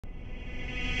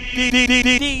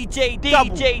DJDUBL.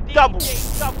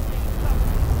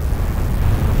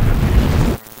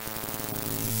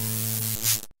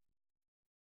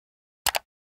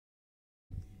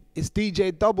 It's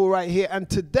DJDUBL right here, and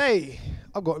today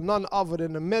I've got none other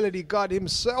than the melody god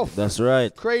himself. That's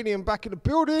right. Kranium back in the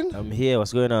building. I'm here.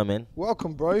 What's going on, man?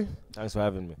 Welcome, bro. Thanks for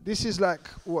having me. This is like,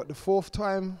 what, the fourth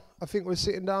time I think we're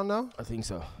sitting down now? I think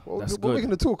so. What are we going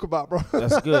to talk about, bro?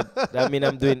 That's good. That mean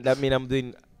I'm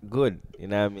doing good. You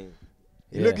know what I mean?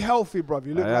 You look healthy, bro.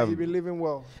 You look like you've been living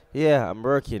well. Yeah, I'm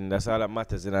working. That's all that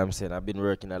matters. You know what I'm saying? I've been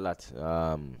working a lot.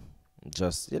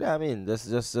 Just, you know what I mean?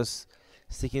 Just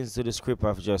sticking to the script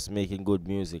of just making good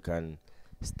music and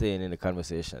staying in the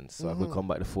conversation. So I could come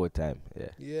back the fourth time.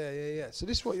 Yeah. So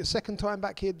this is what, your second time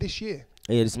back here this year?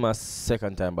 Yeah, this is my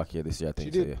second time back here this year, I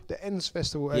think. You did the Ends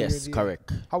Festival earlier Yes, in the correct.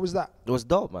 year. How was that? It was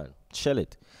dope, man. Shell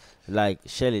it. Like,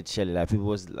 shell it. Like, people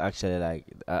was actually like,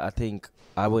 I think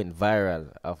I went viral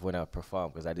of when I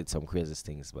performed because I did some crazy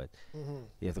things, but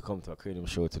you have to come to a Kranium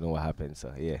show to know what happened.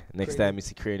 So, yeah. Next time you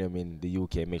see Kranium in the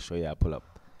UK, make sure you pull up.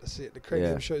 That's it. The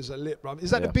Kranium shows are lit, bro. Is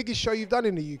that the biggest show you've done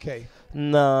in the UK?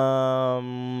 No,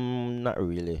 not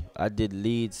really. I did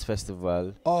Leeds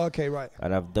Festival. Oh, okay, right.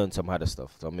 And I've done some other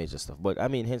stuff, some major stuff. But I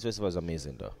mean, Hens Festival is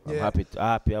amazing, though. I'm Yeah.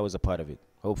 happy I was a part of it.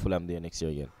 Hopefully, I'm there next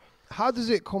year again. How does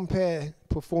it compare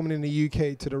performing in the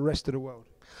UK to the rest of the world?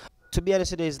 To be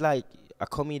honest, it's like a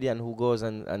comedian who goes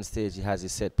on stage, he has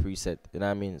his set preset. You know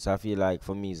what I mean? So I feel like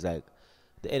for me, it's like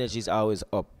the energy is always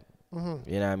up. You know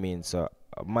what I mean? So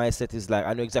my set is like,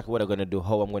 I know exactly what I'm going to do,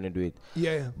 how I'm going to do it.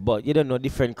 Yeah. But you don't know,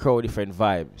 different crowd, different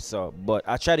vibe. So, but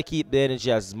I try to keep the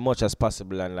energy as much as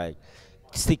possible and like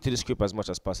stick to the script as much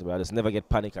as possible. I just never get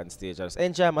panic on stage. I just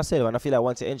enjoy myself. And I feel like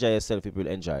once you enjoy yourself, people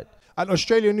will enjoy it. And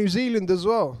Australia, New Zealand as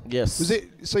well. Yes. Was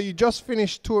it, so you just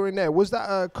finished touring there. Was that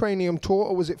a Kranium tour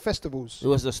or was it festivals? It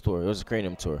was a tour. It was a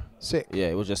Kranium tour. Sick. Yeah,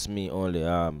 it was just me only.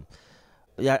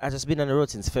 Yeah, I just been on the road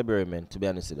since February, man, to be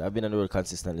honest with you. I've been on the road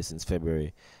consistently since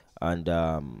February. And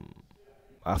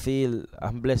I feel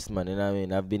I'm blessed, man, you know what I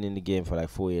mean? I've been in the game for like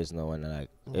 4 years now, and like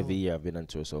every year I've been on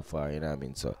tour so far, you know what I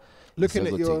mean? So looking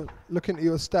at your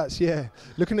stats,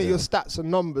 looking at your stats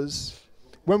and numbers,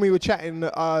 when we were chatting,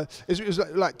 it was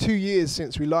like 2 years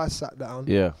since we last sat down.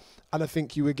 Yeah. And I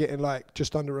think you were getting like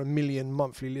just under 1 million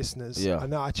monthly listeners. Yeah.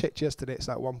 And now I checked yesterday, it's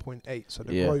like 1.8. So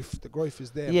the growth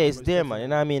is there. Yeah, it's there, man. You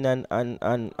know what I mean?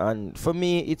 And for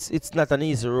me, it's not an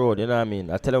easy road. You know what I mean?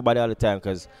 I tell everybody all the time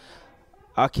because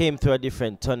I came through a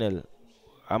different tunnel.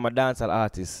 I'm a dancehall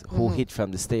artist who hit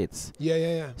from the States.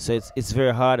 Yeah. So it's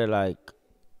very hard to like.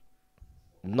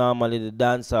 Normally the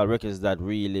dancehall records that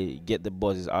really get the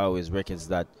buzz is always records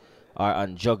that are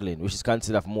on juggling, which is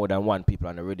considered more than one people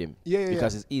on the rhythm.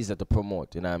 Because it's easier to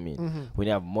promote, you know what I mean? When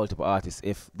you have multiple artists,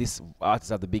 if this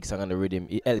artist have the big song on the rhythm,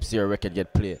 it helps your record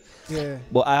get played. Yeah.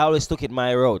 But I always took it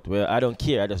my route where I don't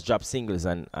care, I just drop singles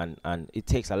and it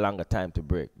takes a longer time to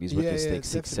break. These records take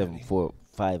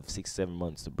 5, 6, 7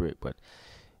 months to break. But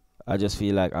I just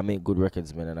feel like I make good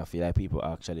records, man, and I feel like people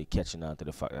are actually catching on to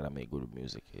the fact that I make good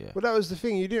music. Yeah. But that was the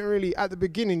thing. You didn't really, at the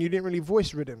beginning, you didn't really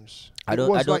voice rhythms. I don't.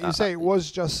 Like you say, it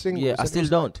was just singles. Yeah, I still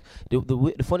don't.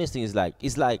 The funniest thing is like,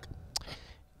 it's like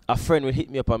a friend will hit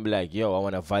me up and be like, "Yo, I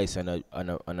want a vice and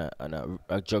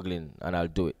a juggling, and I'll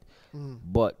do it."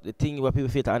 But the thing what people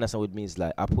fail to understand with me is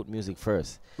like, I put music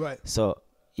first. Right. So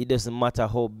it doesn't matter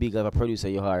how big of a producer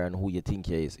you are and who you think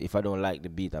you is. If I don't like the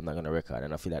beat, I'm not gonna record.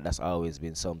 And I feel like that's always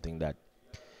been something that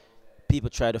people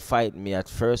try to fight me at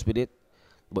first with it,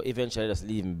 but eventually just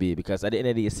leave me be, because at the end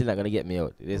of the day, you're still not gonna get me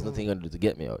out. There's nothing gonna do to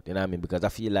get me out. You know what I mean? Because I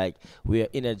feel like we're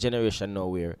in a generation now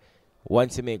where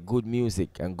once you make good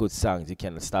music and good songs, you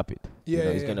cannot stop it.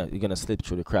 Yeah, you know, you're gonna slip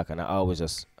through the crack, and I always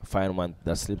just find one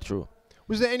that slip through.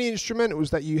 Was there any instrumentals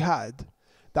that you had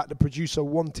that the producer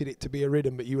wanted it to be a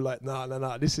rhythm, but you were like,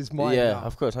 nah, this is mine? Yeah, now.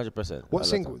 of course, 100%. What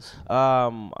singles?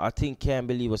 I think Can't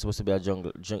Believe was supposed to be a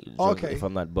jungle, okay, if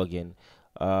I'm not bugging.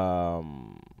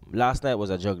 Last Night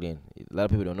was a juggling. A lot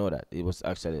of people don't know that. It was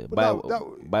actually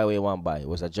by way one by. It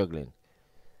was a juggling.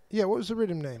 Yeah, what was the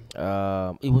rhythm name?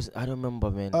 It was, I don't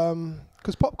remember, man.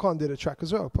 Because Popcorn did a track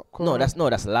as well. Popcorn. No,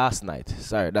 that's Last Night.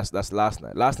 Sorry, that's Last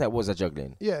Night. Last Night was a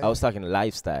juggling. Yeah. I was talking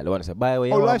Lifestyle. I want to say by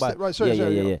way. Oh, Lifestyle. Right. Sorry.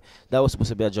 Yeah. That was supposed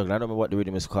to be a juggling. I don't remember what the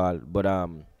rhythm is called, but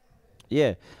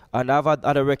yeah. And I've had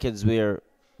other records where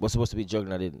was supposed to be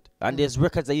juggling. I didn't. And there's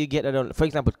records that you get that don't. For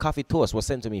example, Koffee Toast was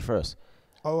sent to me first.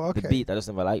 Oh, okay. The beat, I just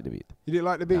never liked the beat. You didn't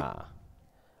like the beat? Nah.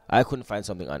 I couldn't find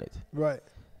something on it. Right.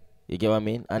 You get what I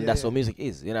mean? And that's what music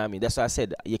is. You know what I mean? That's why I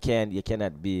said you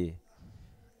cannot be.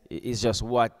 It's just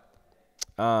what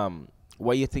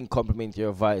you think complement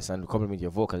your voice and complement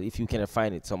your vocal. If you cannot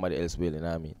find it, somebody else will. You know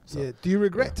what I mean? So, yeah. Do you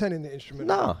regret turning the instrument?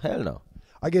 No, hell no.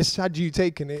 I guess had you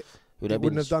taken it, it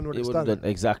wouldn't have done what it's done.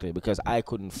 Exactly, because I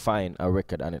couldn't find a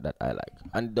record on it that I like,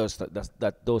 and those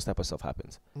type of stuff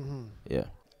happens. Yeah.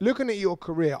 Looking at your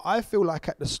career, I feel like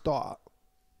at the start,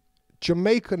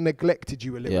 Jamaica neglected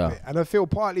you a little bit, and I feel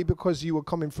partly because you were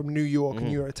coming from New York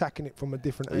and you were attacking it from a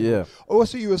different angle. Yeah.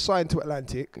 Also, you were signed to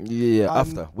Atlantic. Yeah,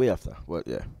 way after. Well,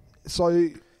 yeah. So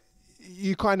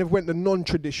you kind of went the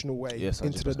non-traditional way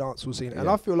into the dancehall scene, and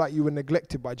I feel like you were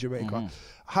neglected by Jamaica.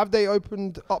 Have they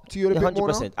opened up to you a bit more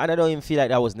now? 100%. And I don't even feel like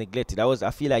that was neglected.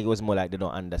 I feel like it was more like they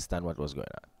don't understand what was going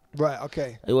on. Right.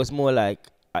 Okay. It was more like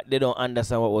they don't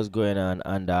understand what was going on,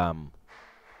 and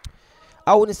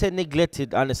I wouldn't say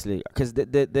neglected, honestly, because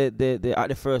at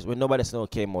the first, when Nobody Snow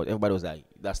came out, everybody was like,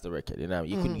 "That's the record," you know.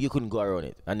 You couldn't go around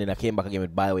it, and then I came back again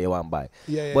with "Buy What You Want Buy."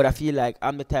 But I feel like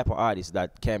I'm the type of artist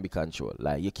that can be controlled.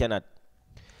 Like, you cannot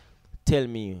tell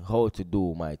me how to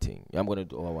do my thing. I'm gonna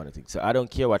do what I want to think. So I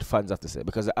don't care what fans have to say,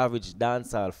 because the average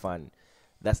dancehall fan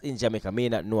that's in Jamaica may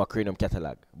not know a Kranium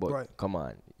catalog, but come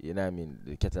on, you know what I mean?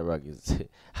 The catalog is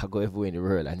I go everywhere in the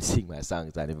world and sing my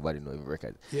songs, and everybody know every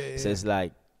record. So it's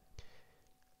like,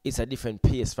 it's a different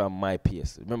pace from my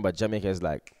pace. Remember, Jamaica is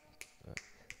like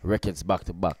records back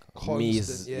to back. Me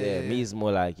is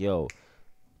more like, 2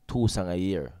 songs a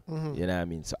year. You know what I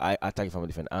mean? So I attack it from a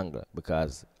different angle,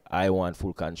 because I want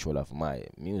full control of my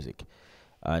music.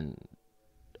 And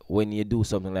when you do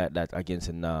something like that against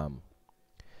a norm,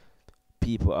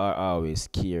 people are always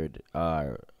scared,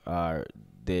 or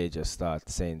they just start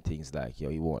saying things like,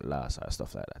 you won't last, or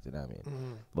stuff like that, you know what I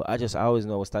mean? But I always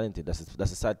know I was talented. That's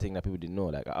a sad thing that people didn't know.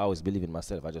 Like, I always believe in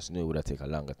myself. I just knew it would take a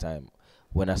longer time.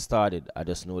 When I started, I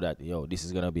just knew that, this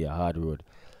is going to be a hard road.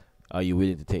 Are you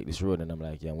willing to take this road? And I'm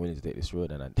like, I'm willing to take this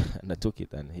road. And I took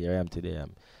it, and here I am today.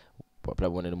 I'm probably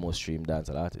one of the most streamed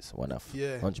dancehall artists.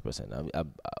 100%.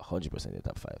 I'm 100% in the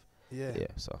top 5. Yeah,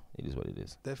 so it is what it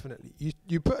is. Definitely.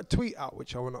 You put a tweet out,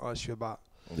 which I want to ask you about.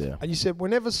 Yeah. And you said,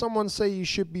 whenever someone say you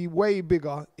should be way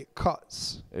bigger, it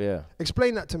cuts. Yeah.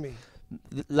 Explain that to me.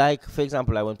 Like, for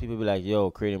example, like when people be like,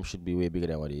 Kranium should be way bigger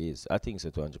than what he is. I think so,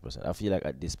 200%. I feel like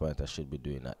at this point I should be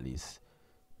doing at least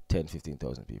 10,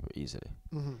 15,000 people easily.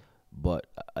 But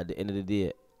at the end of the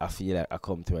day, I feel like I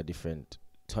come through a different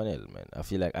tunnel, man. I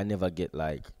feel like I never get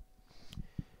like,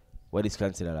 what is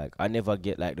considered like, I never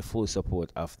get like the full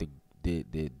support of the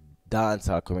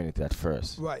dancehall community at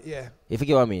first. Right, yeah. If you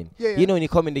get what I mean. Yeah. You know, when you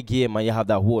come in the game and you have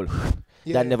that whole,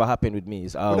 that never happened with me.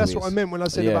 It's always. Well, that's what I meant when I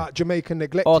said about Jamaican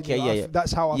neglecting. Okay,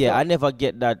 that's how I felt. Yeah, I never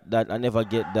get that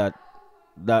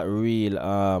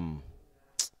real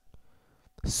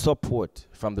support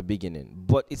from the beginning.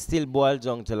 But it still boils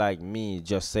down to like me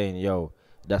just saying,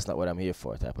 that's not what I'm here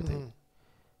for, type of thing.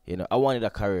 You know, I wanted a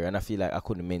career, and I feel like I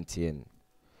couldn't maintain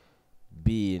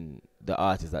being the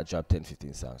artist that dropped 10,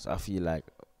 15 songs. I feel like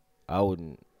I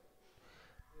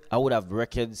would have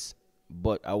records,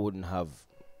 but I wouldn't have,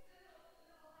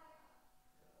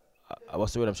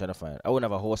 what's the word I'm trying to find? I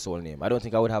wouldn't have a household name. I don't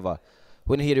think I would have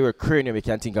when you hear the word Kranium, you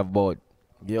can think about,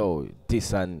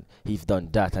 this and he's done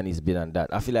that and he's been on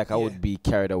that. I feel like I would be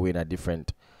carried away in a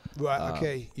different, right,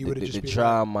 okay. You would have just the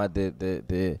drama,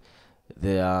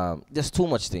 there's too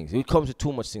much things. It comes to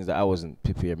too much things that I wasn't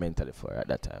prepared mentally for at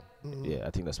that time. Yeah, I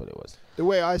think that's what it was. The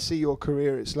way I see your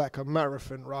career, it's like a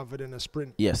marathon rather than a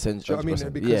sprint. Yes, do you know what I mean?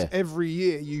 Because every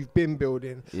year you've been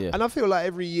building, and I feel like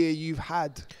every year you've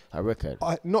had a record.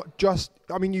 Not just,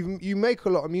 I mean, you make a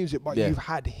lot of music, but you've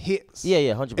had hits. Yeah,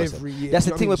 100%. Every year. That's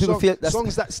the thing where people feel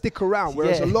songs that stick around,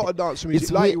 whereas a lot of dance music,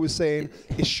 it's like you were saying,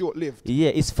 is short-lived. Yeah,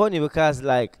 it's funny because,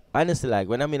 like, honestly, like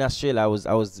when I'm in Australia, I was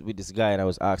with this guy and I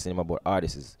was asking him about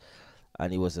artists,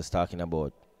 and he was just talking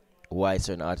about why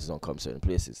certain artists don't come certain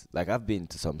places. Like, I've been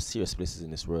to some serious places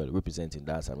in this world representing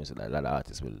dancehall music that a lot of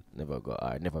artists will never go,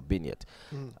 or never been yet.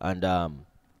 And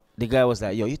the guy was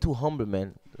like, you're too humble,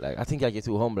 man. Like, I think you're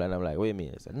too humble. And I'm like, what do you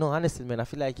mean? I said, no, honestly, man, I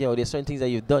feel like, there's certain things that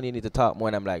you've done, you need to talk more.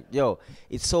 And I'm like,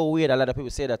 it's so weird a lot of people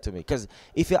say that to me. Because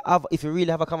if you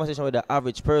really have a conversation with the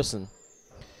average person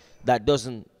that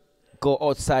doesn't go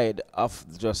outside of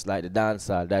just like the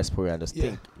dancehall, diaspora, and just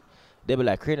think, they be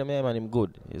like, Kranium, man, I'm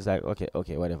good. It's like,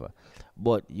 okay, whatever.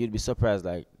 But you'd be surprised,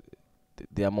 like,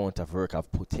 the amount of work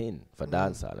I've put in for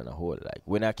dancehall and a whole. Like,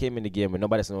 when I came in the game, when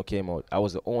Nobody Snow came out, I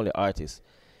was the only artist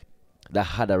that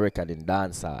had a record in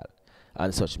dancehall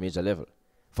on such major level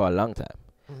for a long time.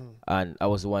 And I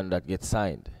was the one that gets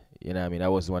signed. You know what I mean? I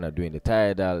was the one that doing the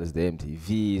Tidals, the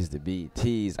MTVs, the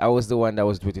BTs. I was the one that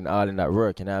was doing all in that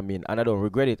work, you know what I mean? And I don't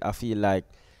regret it. I feel like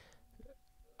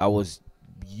I was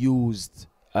used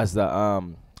as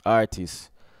the artist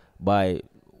by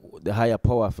the higher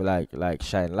power for like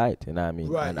shine light, you know what I mean?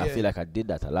 Right, and I feel like I did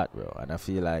that a lot, bro. And I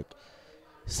feel like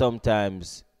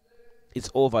sometimes it's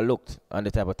overlooked on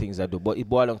the type of things I do, but it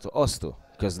belongs to us too.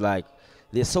 Because like,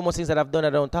 there's so much things that I've done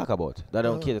that I don't talk about, that I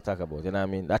don't care to talk about. You know what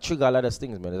I mean? I trigger a lot of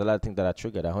things, man. There's a lot of things that I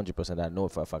triggered, 100% I know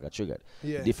for a fact I triggered.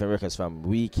 Yeah. Different records from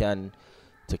Weekend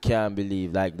to Can't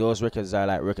Believe. Like, those records are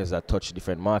like records that touch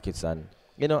different markets and,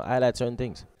 you know, highlight certain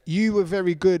things. You were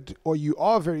very good, or you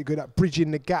are very good at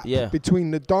bridging the gap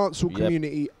between the dancehall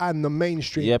community and the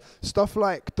mainstream. Stuff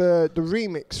like the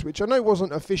remix, which I know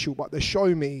wasn't official, but the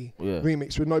Show Me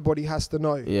remix with Nobody Has to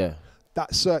Know. Yeah.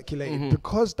 That circulated.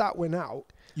 Because that went out,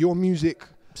 your music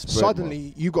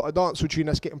suddenly you got a dancehall tune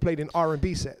that's getting played in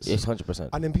R&B sets. Yes, 100%.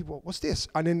 And then people, what's this?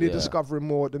 And then they're discovering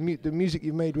more. The music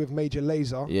you made with Major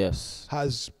Lazer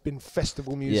has been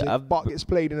festival music, but it's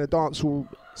played in a dancehall.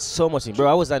 So much thing, bro.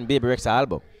 I was on Baby Rex's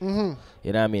album. You know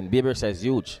what I mean? Baby Rex is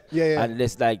huge. And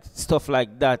there's like stuff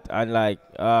like that, and like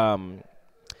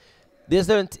there's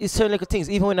certain little things.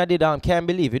 Even when I did Can't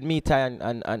Believe with me, Ty,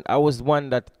 and I was one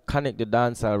that connect the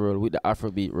dancehall world with the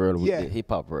Afrobeat world with the hip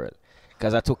hop world.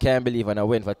 Because I took Can't Believe and I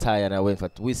went for Ty and I went for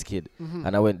Wizkid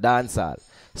and I went dancehall.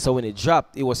 So when it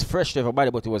dropped, it was fresh to everybody,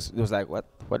 but it was like, what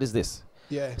is this?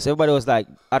 Yeah. So everybody was like,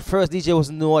 at first DJ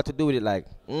wasn't know what to do with it. Like,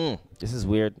 this is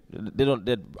weird.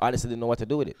 They honestly didn't know what to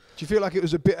do with it. Do you feel like it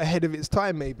was a bit ahead of its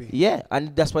time, maybe? Yeah,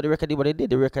 and that's what the record did. What they did,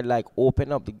 the record like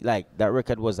opened up. Like that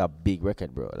record was a big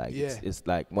record, bro. Like it's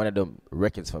like one of the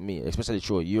records for me, especially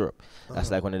through Europe.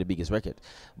 That's like one of the biggest records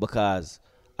because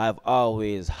I've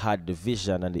always had the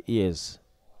vision and the ears,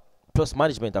 plus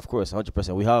management, of course,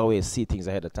 100%. We always see things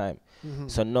ahead of time.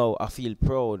 So now I feel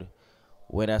proud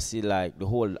when I see like the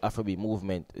whole Afrobeat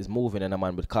movement is moving and a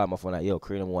man would call my phone like, yo,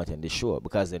 Kranium wanting the show,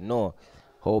 because they know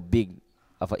how big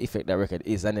of an effect that record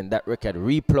is. And then that record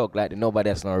replug like nobody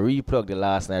else now. Replug the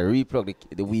last night, replug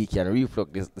the weekend,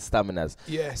 replug the staminas.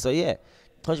 Yeah. So yeah,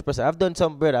 100%.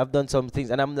 I've done some things,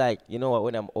 and I'm like, you know what,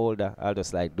 when I'm older, I'll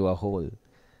just like do a whole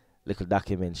little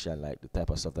documentation, like the type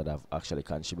of stuff that I've actually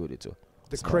contributed to.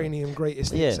 The Kranium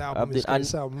Greatest Hits album is going to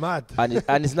sound mad.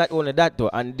 And it's not only that though,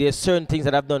 and there's certain things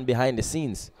that I've done behind the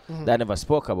scenes that I never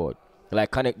spoke about.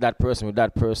 Like connect that person with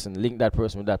that person, link that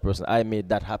person with that person. I made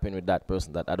that happen with that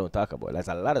person that I don't talk about. That's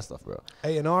a lot of stuff, bro.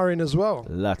 A&R in as well.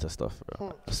 A lot of stuff,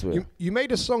 bro. I swear. You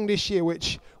made a song this year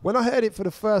which, when I heard it for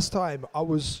the first time, I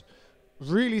was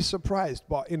really surprised,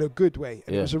 but in a good way.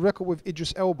 And it was a record with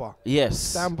Idris Elba. Yes.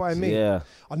 Stand By Me. Yeah.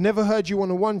 I never heard you on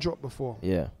a one drop before.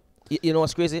 Yeah. You know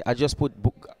what's crazy? I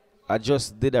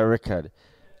just did a record,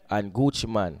 and Gucci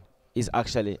Man is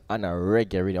actually on a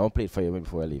reggae reading. I want to play it for you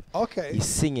before I leave. Okay. He's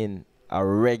singing a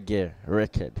reggae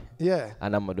record. Yeah.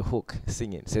 And I'm on the hook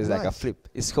singing. So it's like a flip.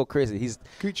 It's so crazy. He's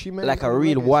Gucci Man like a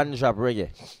real one-drop reggae.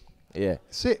 Yeah.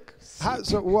 Sick. So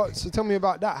tell me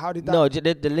about that. How did that? No,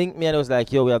 the link me and it was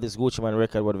like, yo, we have this Gucci Man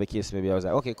record, whatever the case maybe. I was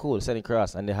like, okay, cool, send it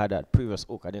across. And they had that previous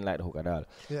hook. I didn't like the hook at all.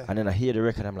 Yeah. And then I hear the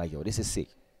record, I'm like, yo, this is sick.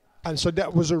 And so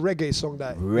that was a reggae song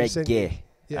that reggae.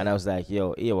 Yeah. And I was like,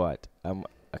 yo, hear what?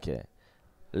 Okay.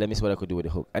 Let me see what I could do with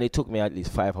the hook. And it took me at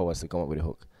least 5 hours to come up with the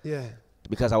hook. Yeah.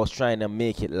 Because I was trying to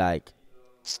make it like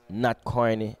not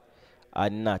corny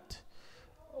and not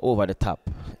over the top.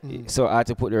 So I had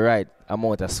to put the right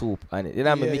amount of soup on it. You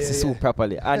know, mix the soup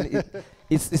properly. And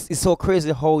it's so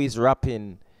crazy how he's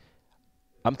rapping.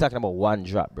 I'm talking about one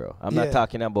drop, bro. I'm not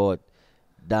talking about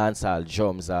dancehall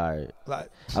drums or like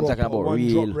I'm talking about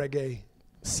real reggae.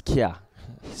 Skia.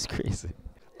 It's crazy.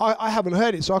 I haven't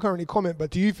heard it, so I can't really comment,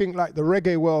 but do you think like the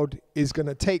reggae world is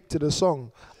gonna take to the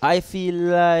song? I feel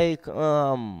like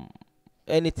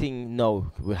anything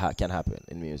now can happen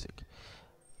in music.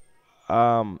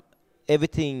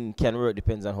 Everything can work,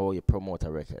 depends on how you promote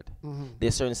a record.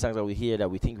 There's certain songs that we hear that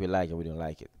we think we like and we don't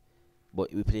like it,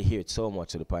 but we hear it so much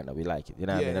to the point that we like it. You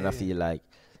know what I mean? And I feel like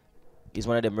it's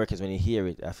one of them records, when you hear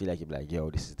it, I feel like you're like, yo,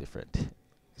 this is different.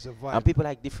 It's a vibe. And people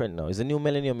like different now. It's a new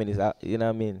millennium, and you know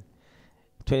what I mean?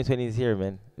 2020 is here,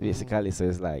 man. Basically, so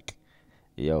it's like,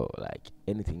 yo, like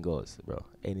anything goes, bro.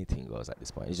 Anything goes at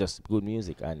this point. It's just good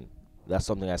music, and that's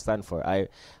something I stand for. I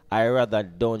rather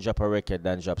don't drop a record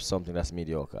than drop something that's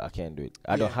mediocre. I can't do it.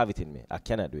 I don't have it in me. I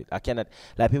cannot do it. I cannot.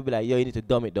 Like people be like, yo, you need to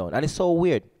dumb it down, and it's so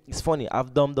weird. It's funny.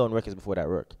 I've dumbed down records before that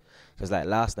work, because like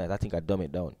last night, I think I dumbed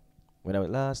it down. When I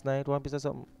went last night, one piece or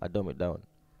something, I dumb it down.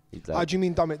 Like, how do you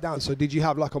mean dumb it down? So did you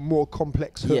have like a more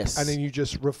complex hook and then you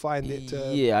just refined it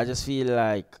to... Yeah, I just feel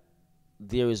like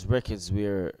there is records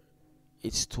where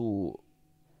it's too...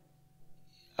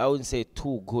 I wouldn't say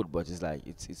too good, but it's like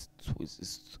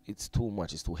it's too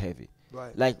much, it's too heavy.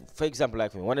 Right. Like, for example,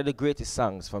 like one of the greatest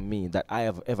songs for me that I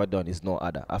have ever done is No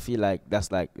Other. I feel like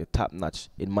that's like the top notch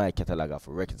in my catalog of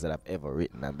records that I've ever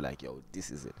written. I'm like, yo, this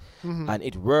is it. And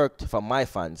it worked for my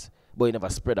fans, but it never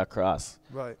spread across.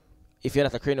 Right. If you're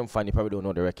not a Kranium fan, you probably don't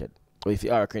know the record. or if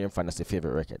you are a Kranium fan, that's your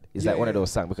favorite record. It's like one of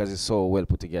those songs because it's so well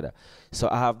put together. So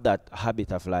I have that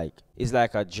habit of like, it's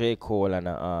like a J. Cole and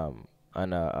a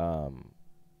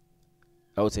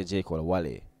I would say J. Cole,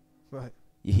 Wale. Right.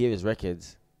 You hear his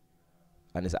records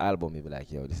and his album, you be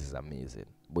like, yo, this is amazing.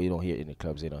 But you don't hear it in the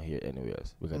clubs, you don't hear it anywhere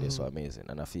else because they're so amazing.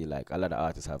 And I feel like a lot of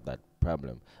artists have that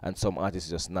problem. And some artists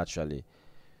just naturally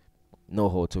know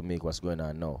how to make what's going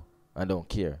on now and don't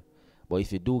care. But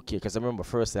if you do care, because I remember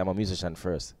first I'm a musician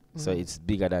first, so it's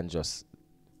bigger than just,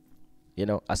 you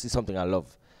know, I see something I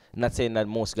love. Not saying that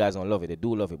most guys don't love it, they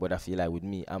do love it, but I feel like with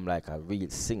me, I'm like a real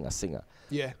singer.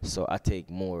 Yeah. So I take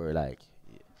more like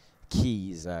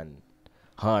keys and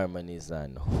harmonies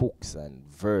and hooks and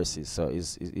verses, so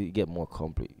it get more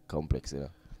complex, you know.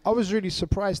 I was really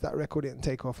surprised that record didn't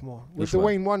take off more. With the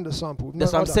Wayne Wonder sample.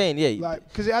 That's what I'm saying, yeah. Like,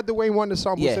 because it had the Wayne Wonder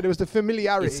sample, so there was the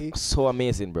familiarity. It's so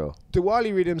amazing, bro.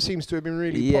 Diwali Rhythm seems to have been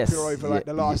really popular over like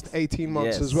the last 18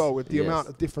 months as well, with the amount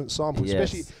of different samples.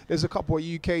 Especially, there's a couple of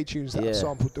UK tunes that have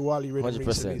sampled Diwali Rhythm 100%.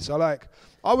 Recently. So like,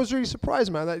 I was really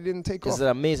surprised, man, that it didn't take off. It's an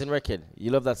amazing record.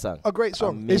 You love that song? A great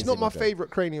song. Amazing it's not my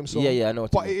favorite Kranium song. Yeah, I know.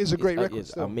 But it is a great record.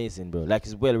 It's amazing, bro. Like,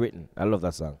 it's well written. I love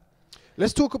that song.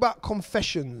 Let's talk about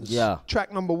Confessions. Yeah.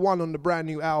 Track number 1 on the brand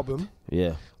new album.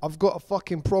 Yeah. I've got a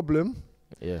fucking problem.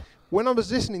 Yeah. When I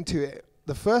was listening to it,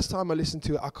 the first time I listened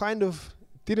to it, I kind of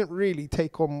didn't really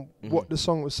take on what the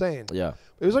song was saying. Yeah.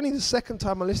 It was only the second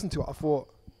time I listened to it, I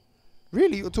thought,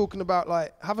 really, you're talking about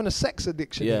like having a sex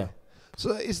addiction here.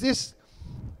 So is this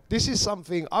is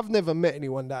something, I've never met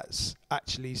anyone that's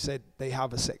actually said they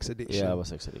have a sex addiction. Yeah, I have a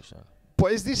sex addiction.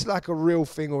 But is this like a real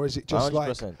thing, or is it just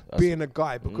like being a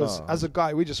guy? Because as a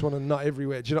guy, we just want to nut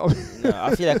everywhere. Do you know what I mean? No,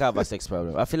 I feel like I have a sex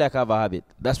problem. I feel like I have a habit.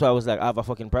 That's why I was like, I have a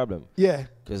fucking problem. Yeah.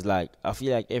 Because like, I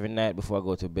feel like every night before I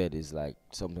go to bed is like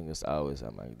something that's always,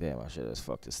 I'm like, damn, I should just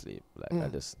fuck to sleep.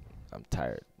 Like, I'm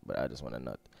tired, but I just want to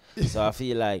nut. So I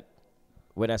feel like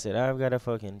when I said, I've got a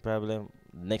fucking problem,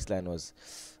 next line was,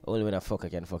 only when I fuck I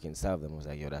can fucking solve them. I was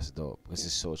like, yo, that's dope. Because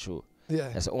it's so true. Yeah.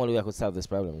 That's the only way I could solve this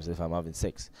problem is if I'm having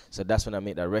sex. So that's when I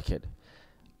made that record.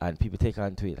 And people take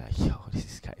on to it like, yo,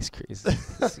 this guy is crazy.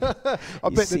 I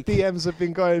bet sick. The DMs have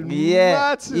been going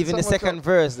mad. Even the second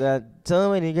verse, that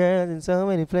so many girls in so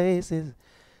many places.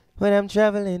 When I'm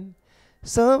traveling,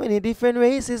 so many different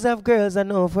races of girls I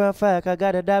know for a fact I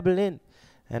gotta dabble in.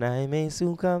 And I may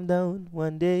soon come down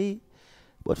one day.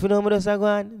 But for them, just I go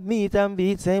and meet and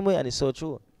beat same way. And it's so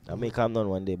true. I may come down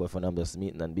one day, but for them, just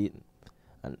meeting and beating.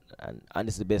 And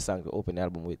it's the best song to open the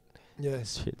album with. Yeah.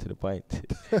 Straight to the point.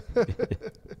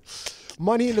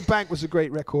 Money in the Bank was a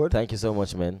great record. Thank you so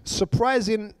much, man.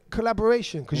 Surprising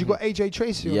collaboration, because you got AJ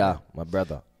Tracey on there. My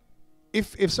brother.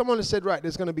 If someone had said, right,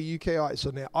 there's going to be UK artists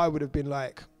on there, I would have been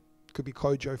like, could be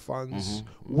Kojo Funds.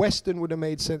 Western would have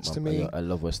made sense to me. I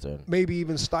love Western. Maybe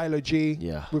even Stylo G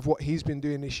with what he's been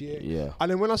doing this year. Yeah.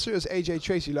 And then when I saw it was AJ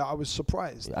Tracey, like, I was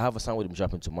surprised. Yeah, I have a song with him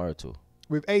dropping tomorrow too.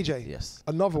 With AJ? Yes.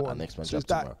 Another one? Next one so is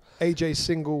tomorrow. That AJ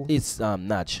single? It's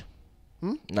Naj.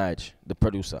 Naj, the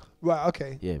producer. Right,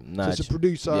 okay. Yeah, Naj. So it's a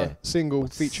producer single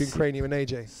featuring Kranium and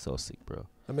AJ. So sick, bro.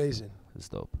 Amazing. It's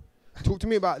dope. Talk to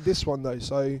me about this one though.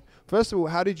 So first of all,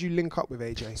 how did you link up with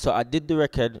AJ? So I did the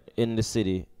record in the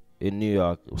city, in New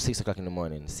York. It was 6 o'clock in the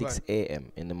morning, 6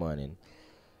 a.m. in the morning.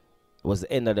 It was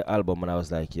the end of the album and I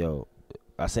was like, yo,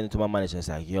 I sent it to my manager and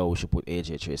said, yo, we should put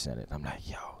AJ Tracey on it. I'm like,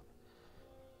 yo,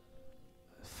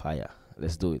 fire,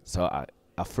 let's do it. So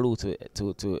I flew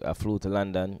to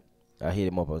London. I hit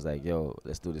him up. I was like, yo,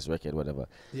 let's do this record, whatever.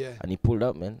 Yeah. And he pulled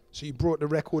up, man. So you brought the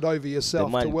record over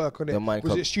yourself to work on it.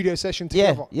 Was it a studio session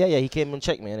together? Yeah. He came and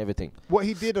checked me and everything. What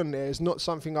he did on there is not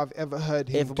something I've ever heard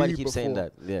him Everybody do keeps before. saying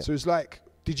that. Yeah. So it's like,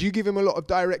 did you give him a lot of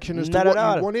direction as to Not what at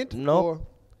all. you wanted? No.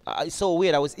 It's so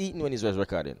weird. I was eating when he was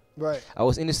recording. Right. I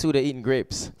was in the studio eating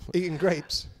grapes. Eating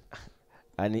grapes.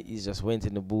 And he just went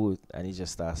in the booth and he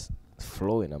just starts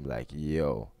flowing. I'm like,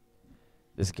 yo,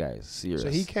 this guy is serious. So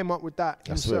he came up with that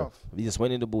himself. He just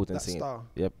went in the booth and sang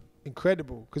it. Yep.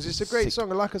 Incredible. Because it's a great song.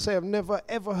 And like I say, I've never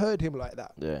ever heard him like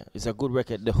that. Yeah. It's a good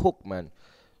record. The hook, man.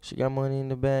 She got money in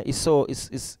the bank. It's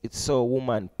so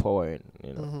woman powering,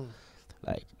 you know.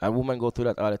 Like, and women go through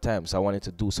that all the time. So I wanted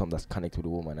to do something that's connected with the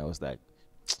woman. I was like,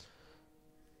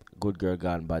 good girl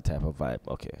gone bad type of vibe.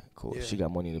 Okay, cool. Yeah. She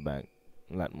got money in the bank.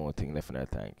 A lot more thing left in her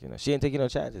tank. You know, she ain't taking no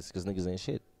chances because niggas ain't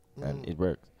shit, and it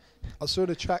worked. I saw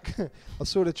the track. I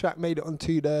saw the track made it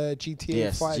onto the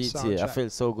GTA 5 soundtrack. I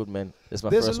felt so good, man. It's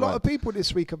my There's first a lot of people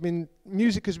this week.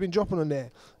 Music has been dropping on there.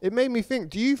 It made me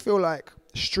think. Do you feel like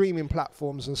streaming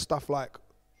platforms and stuff like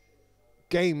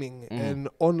gaming and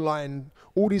online,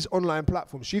 all these online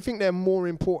platforms, do you think they're more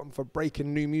important for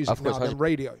breaking new music now than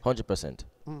radio? 100%.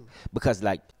 Because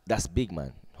like that's big,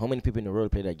 man. how many people in the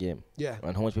world play that game? Yeah.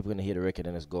 And how much people gonna hear the record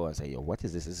and just go and say, yo, what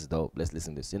is this? This is dope. Let's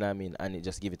listen to this. You know what I mean? And it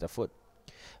just give it a foot.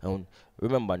 And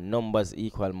remember, numbers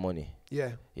equal money.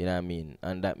 Yeah. You know what I mean?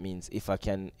 And that means if I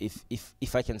can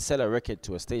sell a record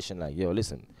to a station like, yo,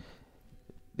 listen,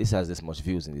 this has this much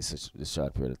views in this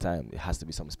short period of time. It has to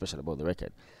be something special about the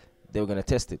record. They were gonna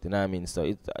test it. You know what I mean?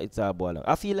 So it's a ball.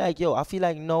 I feel like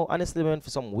no, honestly, man, for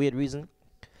some weird reason,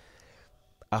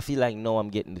 I feel like no, I'm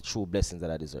getting the true blessings that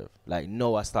I deserve. Like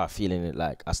no, I start feeling it.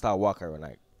 Like I start walking around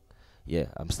like, yeah,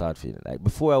 I'm start feeling it. Like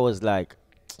before I was like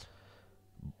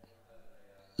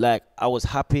I was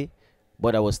happy,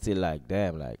 but I was still like,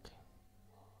 damn, like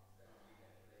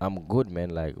I'm good, man.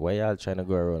 Like why y'all trying to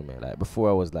go around me? Like before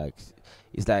I was like,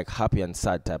 it's like happy and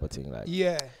sad type of thing. Like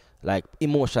yeah, like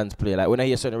emotions play. Like when I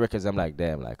hear certain records, I'm like,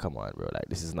 damn, like come on, bro. Like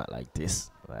this is not like this.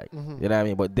 Like you know what I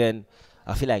mean? But then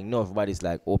I feel like no, everybody's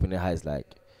like opening their eyes, like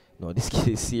no, this kid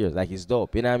is serious. Like it's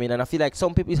dope. You know what I mean? And I feel like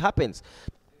some people it happens.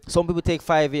 Some people take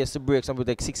 5 years to break. Some people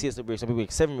take 6 years to break. Some people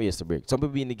take 7 years to break. Some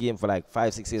people be in the game for like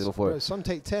 5-6 years before. Some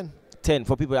take 10. 10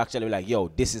 for people actually be like, yo,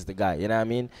 this is the guy. You know what I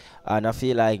mean? And I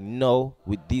feel like no,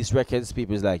 with these records,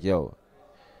 people is like, yo,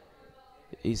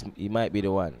 he might be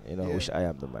the one. You know, wish I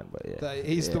am the man, but yeah.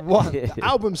 He's the one. The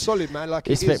album's solid, man. Like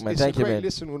it's man. It's Thank a you, great man.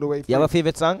 listen all the way through. You have a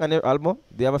favorite song on your album?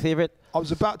 Do you have a favorite? I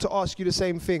was about to ask you the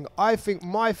same thing. I think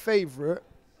my favorite,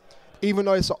 even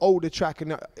though it's an older track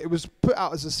and it was put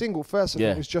out as a single first, I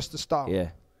think it was Just the Style.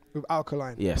 Yeah. With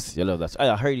Alkaline. Yes, you love that.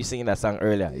 I heard you singing that song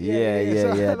earlier.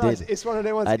 Yeah. I did. It's one of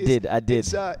them ones. I did.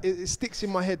 It sticks in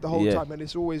my head the whole time, and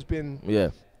it's always been. Yeah.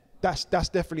 That's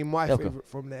definitely my favorite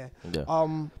from there.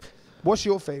 Yeah. What's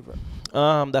your favorite?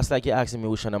 That's like you're asking me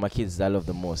which one of my kids I love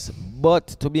the most. But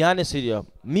to be honest with you,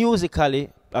 musically,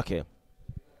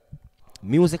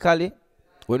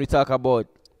 when we talk about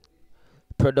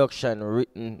production,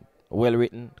 well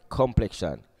written,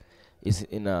 complexion is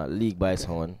in a league by its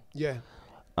own. Yeah.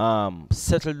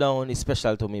 Settle Down is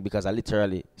special to me because I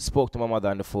literally spoke to my mother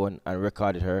on the phone and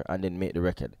recorded her and then made the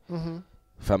record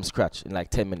from scratch in like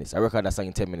 10 minutes. I recorded that song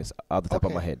in 10 minutes off the top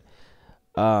of my head.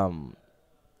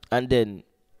 And then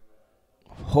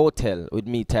Hotel with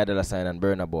me, Ty Dolla $ign and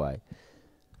Burna Boy,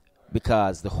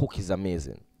 because the hook is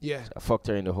amazing. Yeah. I fucked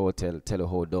her in the hotel, tell her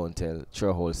how don't tell, throw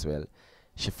a whole swell.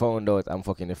 She found out I'm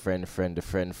fucking the friend, and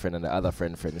the other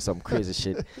friend. Some crazy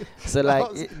shit. So like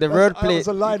the wordplay,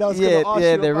 the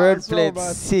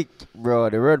wordplay sick, bro.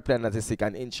 The wordplay that is sick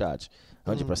and in charge,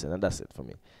 100%, and that's it for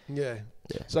me. Yeah.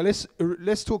 So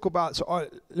let's talk about. So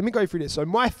let me go through this. So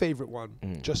my favorite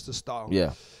one, Just the Style.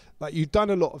 Yeah. Like you've done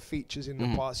a lot of features in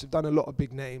the past. You've done a lot of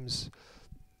big names.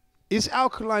 Is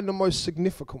Alkaline the most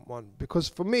significant one? Because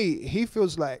for me, he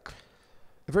feels like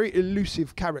a very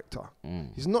elusive character.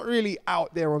 He's not really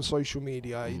out there on social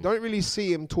media. You don't really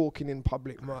see him talking in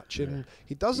public much, and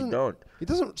he doesn't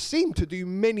seem to do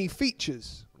many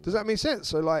features. Does that make sense?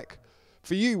 So like,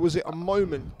 for you, was it a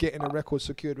moment getting a record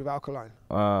secured with Alkaline?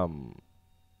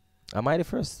 Am I the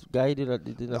first guy who did a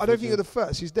I don't think you're the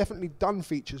first. He's definitely done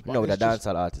features. But no, the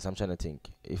dancehall artist. I'm trying to think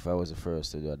if I was the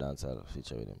first to do a dancehall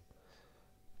feature with him.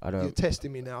 You're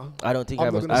testing me now. I don't think I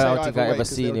ever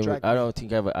seen him. I don't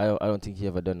think he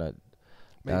ever done a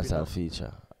dancehall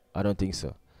feature. I don't think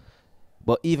so.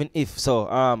 But even if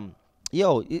so,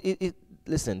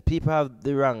 listen, people have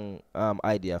the wrong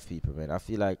idea of people, man. I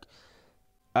feel like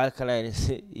Alkaline is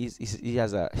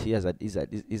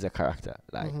a character.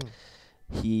 Like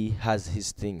he has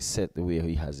his thing set the way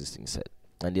he has his thing set,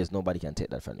 and there's nobody can take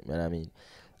that from him. You know what I mean?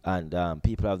 And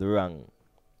people have the wrong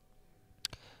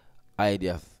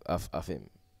idea of him.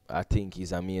 I think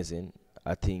he's amazing.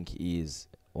 I think he's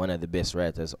one of the best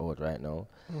writers out right now.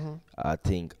 I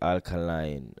think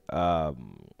Alkaline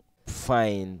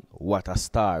find what a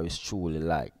star is truly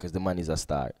like, because the man is a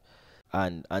star.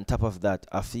 And on top of that,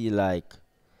 I feel like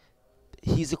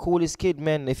he's the coolest kid,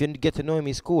 man. If you get to know him,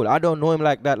 he's cool. I don't know him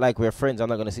like that, like we're friends. I'm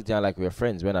not gonna sit here like we're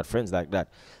friends. We're not friends like that.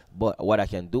 But what I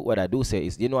do say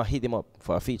is, I hit him up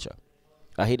for a feature.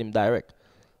 I hit him direct.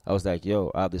 I was like,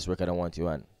 yo, I have this record I want you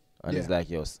on. And he's like,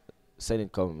 yo, send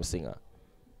it, come, I'm a singer.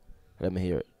 Let me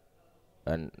hear it.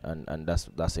 And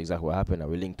that's exactly what happened. And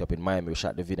we linked up in Miami, we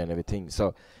shot the video and everything.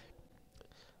 So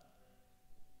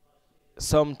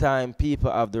sometimes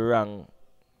people have the wrong,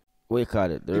 what you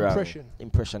call it? The wrong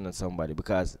impression on somebody.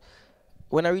 Because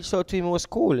when I reached out to him, it was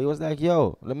cool. He was like,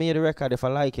 yo, let me hear the record. If I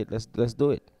like it, let's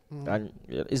do it. And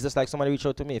it's just like somebody reached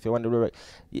out to me. If you want to do the record.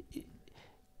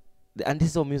 And this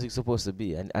is how music's supposed to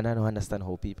be. And I don't understand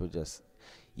how people just...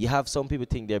 You have some people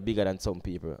think they're bigger than some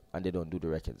people and they don't do the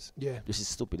records. Yeah. This is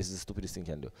stupid. This is the stupidest thing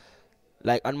you can do.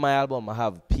 Like on my album, I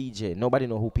have PJ. Nobody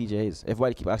know who PJ is.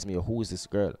 Everybody keep asking me, who is this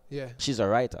girl? Yeah. She's a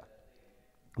writer.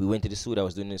 We went to the studio. I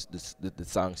was doing the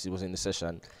song. She was in the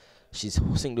session. She's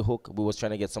sing the hook. We was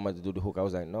trying to get somebody to do the hook. I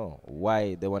was like, no.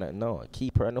 Why they want to? No,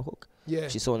 keep her on the hook. Yeah.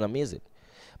 She sounds amazing.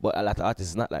 But a lot of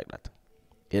artists is not like that.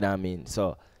 You know what I mean?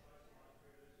 So,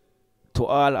 to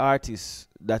all artists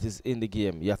that is in the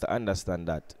game, you have to understand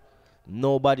that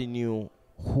nobody knew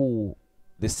who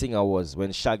the singer was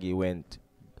when Shaggy went.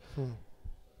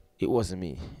 It wasn't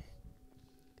me.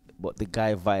 But the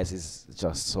guy voice is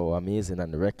just so amazing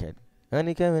on the record.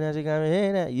 Honey coming as you got me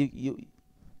here.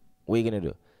 What are you gonna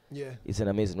do? Yeah. It's an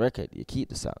amazing record. You keep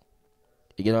the song.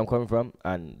 You get where I'm coming from?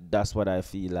 And that's what I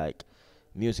feel like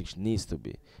music needs to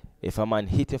be. If a man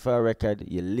hit you for a record,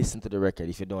 you listen to the record.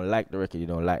 If you don't like the record, you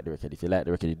don't like the record. If you like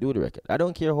the record, you do the record. I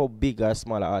don't care how big or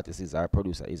small an artist is or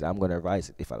producer is. I'm going to revise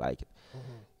it if I like it.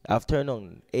 I've turned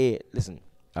on listen,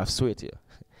 I swear to you.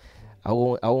 I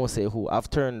won't say who. I've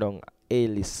turned on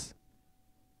A-list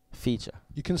feature.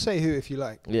 You can say who if you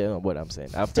like. Yeah, no, what I'm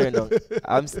saying. I've turned on.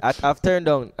 I've turned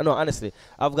on. No, honestly,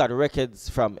 I've got records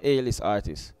from A-list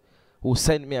artists who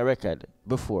sent me a record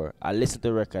before. I listened to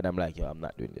the record. I'm like, yo, I'm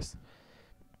not doing this.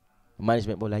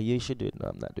 Management, but like, you should do it. No,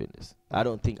 I'm not doing this. I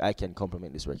don't think I can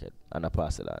compliment this record, and I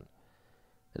pass it on.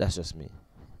 That's just me.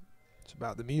 It's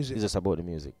about the music. It's just about the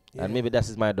music, yeah. And maybe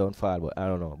that's my downfall. But I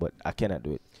don't know. But I cannot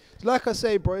do it. Like I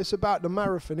say, bro, it's about the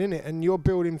marathon, innit? And you're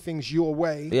building things your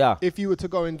way. Yeah. If you were to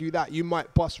go and do that, you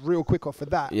might bust real quick off of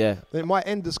that. Yeah. Then it might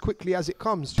end as quickly as it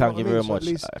comes. Thank you very so much. At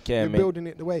least you're building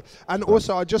it the way. And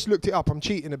also, I just looked it up. I'm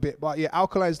cheating a bit, but yeah,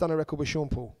 Alkaline's done a record with Sean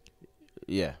Paul.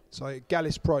 Yeah. So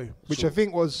Gallus Pro, which I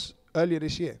think was earlier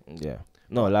this year. Yeah.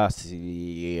 No, last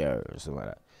year or something like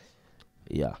that.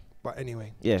 Yeah. But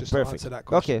anyway, yeah, just perfect. To answer that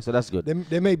question. Okay, so that's good.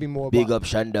 There may be more. Big up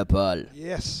Shanda Paul.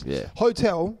 Yes. Yeah.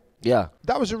 Hotel. Yeah.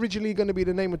 That was originally going to be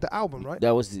the name of the album, right?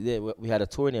 That was we had a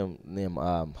tour name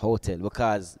Hotel,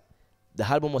 because the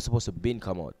album was supposed to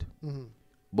come out.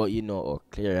 But you know,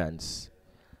 clearance,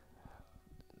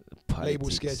 politics, label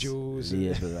schedules,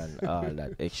 label and all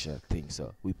that extra thing.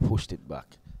 So we pushed it back,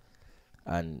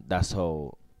 and that's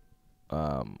how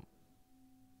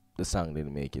the song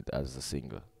didn't make it as a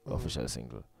single, official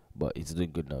single. But it's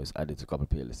doing good now. It's added to a couple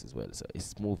playlists as well, so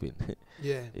it's moving.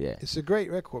 Yeah, yeah. It's a great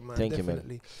record, man. Thank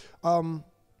definitely. you,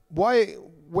 man.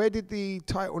 Where did the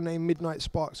title name Midnight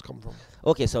Sparks come from?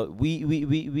 Okay, so we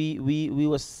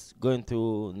was going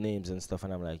through names and stuff,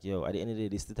 and I'm like, yo, at the end of the day,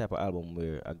 this is the type of album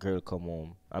where a girl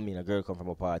come from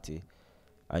a party,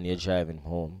 and you're driving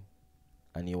home,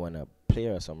 and you wanna play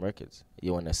her some records.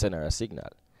 You wanna send her a signal.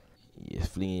 You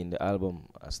fling in the album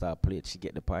and start playing. She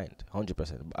get the point,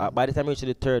 100%. By the time you reach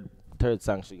the third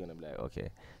song, she's gonna be like, okay,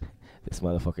 this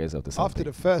motherfucker is up to something. After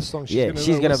the first song,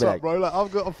 she's gonna be like, bro, like,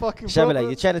 I've got a fucking she'll problem. be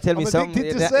like, you're trying to tell me something,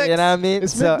 you know what I mean?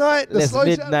 It's midnight. It's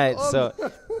midnight. So,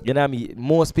 you know what I mean?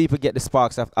 Most people get the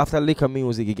sparks after liquor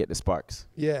music. You get the sparks.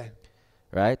 Yeah.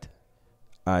 Right.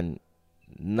 And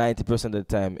 90% of the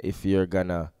time, if you're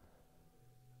gonna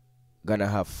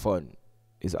have fun,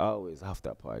 it's always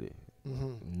after party.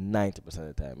 90%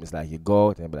 of the time, it's like you go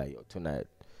out and be like, yo, tonight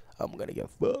I'm gonna get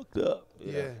fucked up.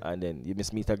 Yeah. And then you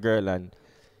meet a girl and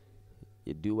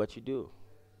you do what you do.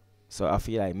 So I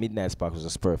feel like Midnight Sparks was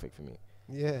just perfect for me.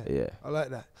 Yeah. Yeah. I like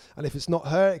that. And if it's not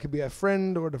her, it could be a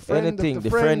friend or the friend. Anything. Of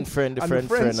the friend.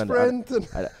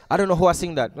 I don't know who I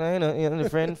sing that. The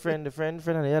friend, and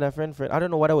the other friend. I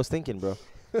don't know what I was thinking, bro.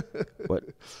 But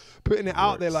putting it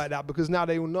out there like that, because now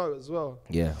they all know as well.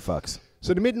 Yeah, facts.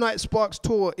 So the Midnight Sparks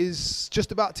tour is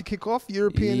just about to kick off,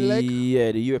 European leg?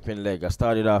 Yeah, the European leg. I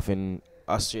started off in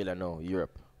Australia now,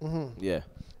 Europe. Yeah.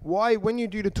 Why, when you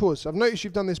do the tours, I've noticed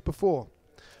you've done this before,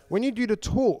 when you do the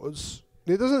tours,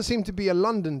 there doesn't seem to be a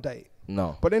London date.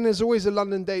 No. But then there's always a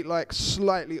London date like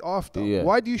slightly after. Yeah.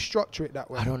 Why do you structure it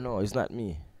that way? I don't know. It's not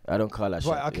me. I don't call that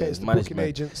shit. Right, okay, yeah, it's the booking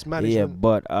agents, management. Yeah,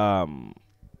 but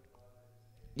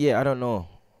yeah, I don't know.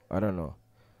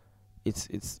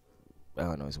 It's I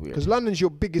don't know, it's weird. Because London's your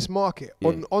biggest market.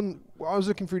 Yeah. I was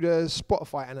looking through the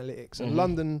Spotify analytics, and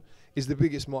London is the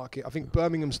biggest market. I think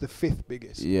Birmingham's the 5th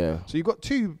biggest. Yeah. So you've got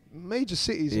 2 major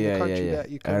cities in the country that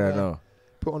you can I don't know.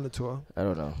 Put on the tour. I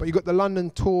don't know. But you got the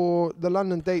London tour, the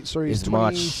London date, sorry, it's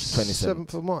March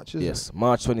 27th of March, isn't it? Yes,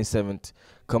 March 27th.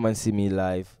 Come and see me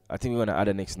live. I think we're going to add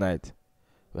the next night.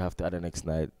 We have to add the next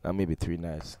night, and maybe 3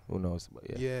 nights. Who knows?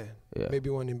 But yeah. Maybe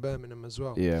one in Birmingham as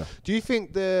well. Yeah. Do you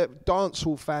think the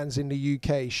dancehall fans in the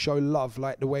UK show love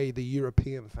like the way the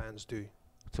European fans do?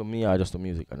 To me, I just the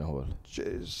music on the whole.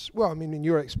 Well, I mean, in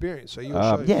your experience, so you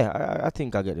yeah, I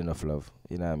think I get enough love.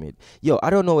 You know what I mean? Yo, I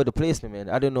don't know where to place me, man.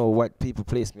 I don't know what people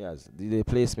place me as. Do they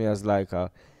place me as like I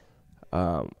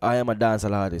am a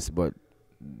dancehall artist, but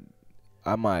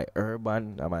am I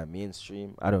urban? Am I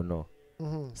mainstream? I don't know.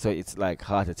 So it's like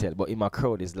hard to tell. But in my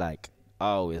crowd, it's like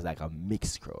always like a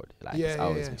mixed crowd. Like it's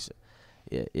always mixed.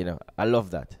 Yeah, you know, I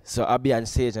love that. So I'll be on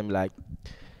stage and be like,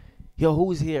 yo,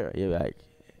 who's here? You're like,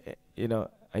 you know,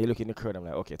 and you look in the crowd, I'm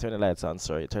like, okay, turn the lights on,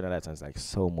 sorry. Turn the lights on. It's like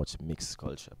so much mixed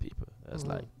culture, people. It's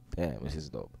like, damn, this is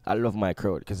dope. I love my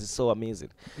crowd because it's so amazing.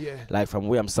 Yeah. Like from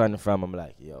where I'm starting from, I'm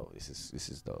like, yo, this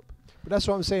is dope. But that's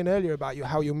what I'm saying earlier about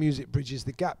how your music bridges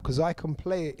the gap, because I can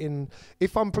play it in,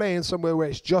 if I'm playing somewhere where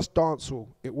it's just dancehall,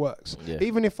 it works. Yeah.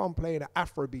 Even if I'm playing an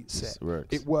Afrobeat set,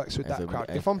 it works with that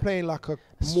crowd. If I'm playing like a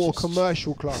more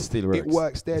commercial club, it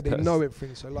works there. They know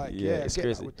everything. So like, it's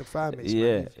get that with the families.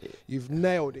 Yeah. You've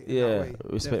nailed it. Yeah, in that way.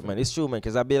 Respect, definitely. Man. It's true, man,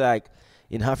 because I'd be like,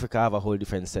 in Africa, I have a whole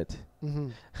different set.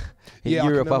 In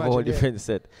Europe, I have a whole different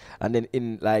set. And then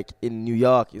in New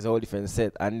York, it's a whole different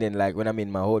set. And then like when I'm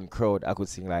in my own crowd, I could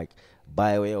sing like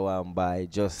By Way One, by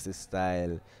Justice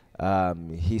Style,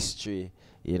 History,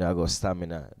 you know, I go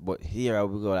Stamina. But here I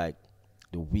will go like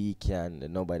The Weekend, the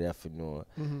Nobody Have to Know,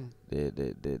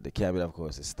 the Camel, of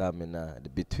course, the Stamina, the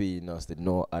Between Us, the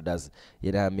No Others.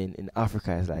 You know what I mean? In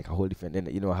Africa, it's like a whole different.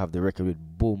 Then, you know, I have the record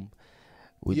with Boom,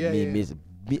 with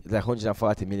like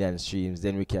 140 million streams.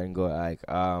 Then we can go like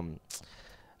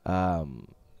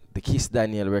the Kiss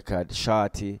Daniel record,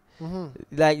 Shorty.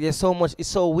 Like there's so much. It's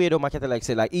so weird on my catalog. Like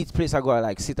say like each place I go, I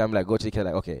like sit. I'm like go to the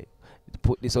catalog. Like okay,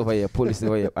 put this over here, pull this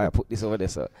over here. All right, put this over there.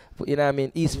 So you know what I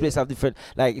mean. Each place have different.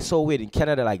 Like it's so weird in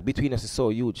Canada. Like Between Us is so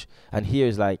huge, and here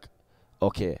is like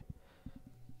okay.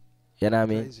 You know what I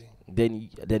mean. Crazy. Then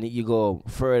you go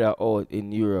further out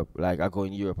in Europe. Like I go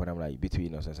in Europe and I'm like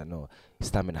Between Us. I said no,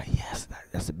 Stamina. Yes,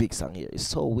 that's a big song here. It's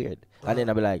so weird. And then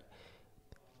I'll be like,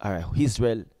 all right,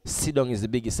 Israel. Sit Down is the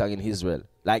biggest song in Israel.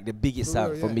 Like the biggest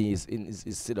song for me is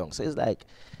Sit Down. So it's like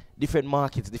different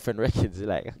markets, different records.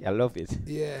 Like I love it.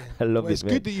 Yeah, I love it. It's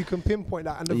good that you can pinpoint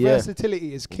that, and the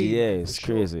versatility is key. Yeah, it's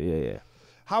crazy. Yeah.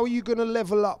 How are you gonna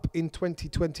level up in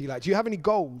 2020? Like, do you have any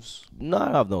goals? No,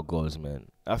 I have no goals, man.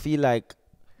 I feel like.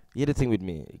 Here's the thing with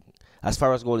me, as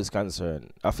far as goal is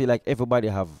concerned, I feel like everybody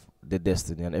have the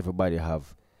destiny and everybody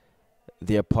have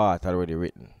their part already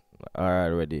written, or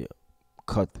already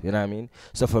cut, you know what I mean?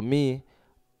 So for me,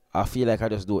 I feel like I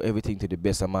just do everything to the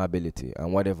best of my ability,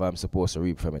 and whatever I'm supposed to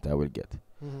reap from it, I will get.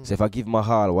 So if I give my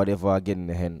all, whatever I get in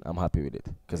the hand, I'm happy with it,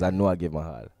 because I know I give my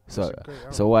all.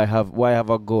 So why have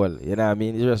a goal? You know what I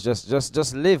mean?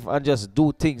 Just live and just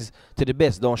do things to the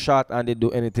best. Don't shout and then do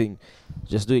anything.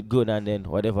 Just do it good, and then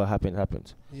whatever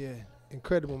happens. Yeah,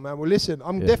 incredible, man. Well, listen,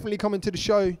 I'm definitely coming to the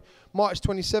show March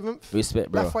 27th.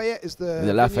 Respect, bro. Lafayette is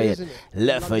the Lafayette. Venue, isn't it?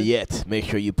 Lafayette. Make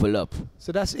sure you pull up.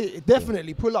 So that's it.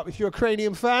 Definitely pull up if you're a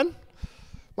Kranium fan.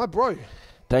 My bro.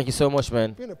 Thank you so much,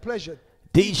 man. It's been a pleasure.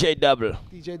 DJDUBL.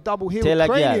 DJDUBL here with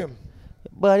Kranium.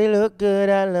 Body look good,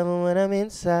 I love it when I'm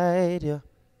inside you.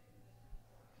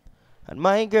 And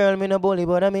my girl, me no bully,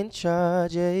 but I'm in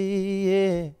charge,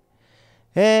 yeah.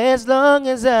 As long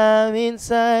as I'm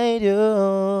inside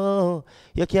you,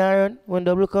 you can't run when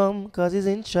double come, cause he's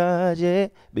in charge, yeah.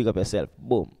 Big up yourself,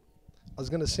 boom. I was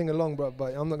gonna sing along, bro,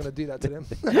 but I'm not gonna do that to them.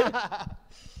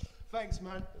 Thanks,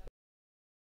 man.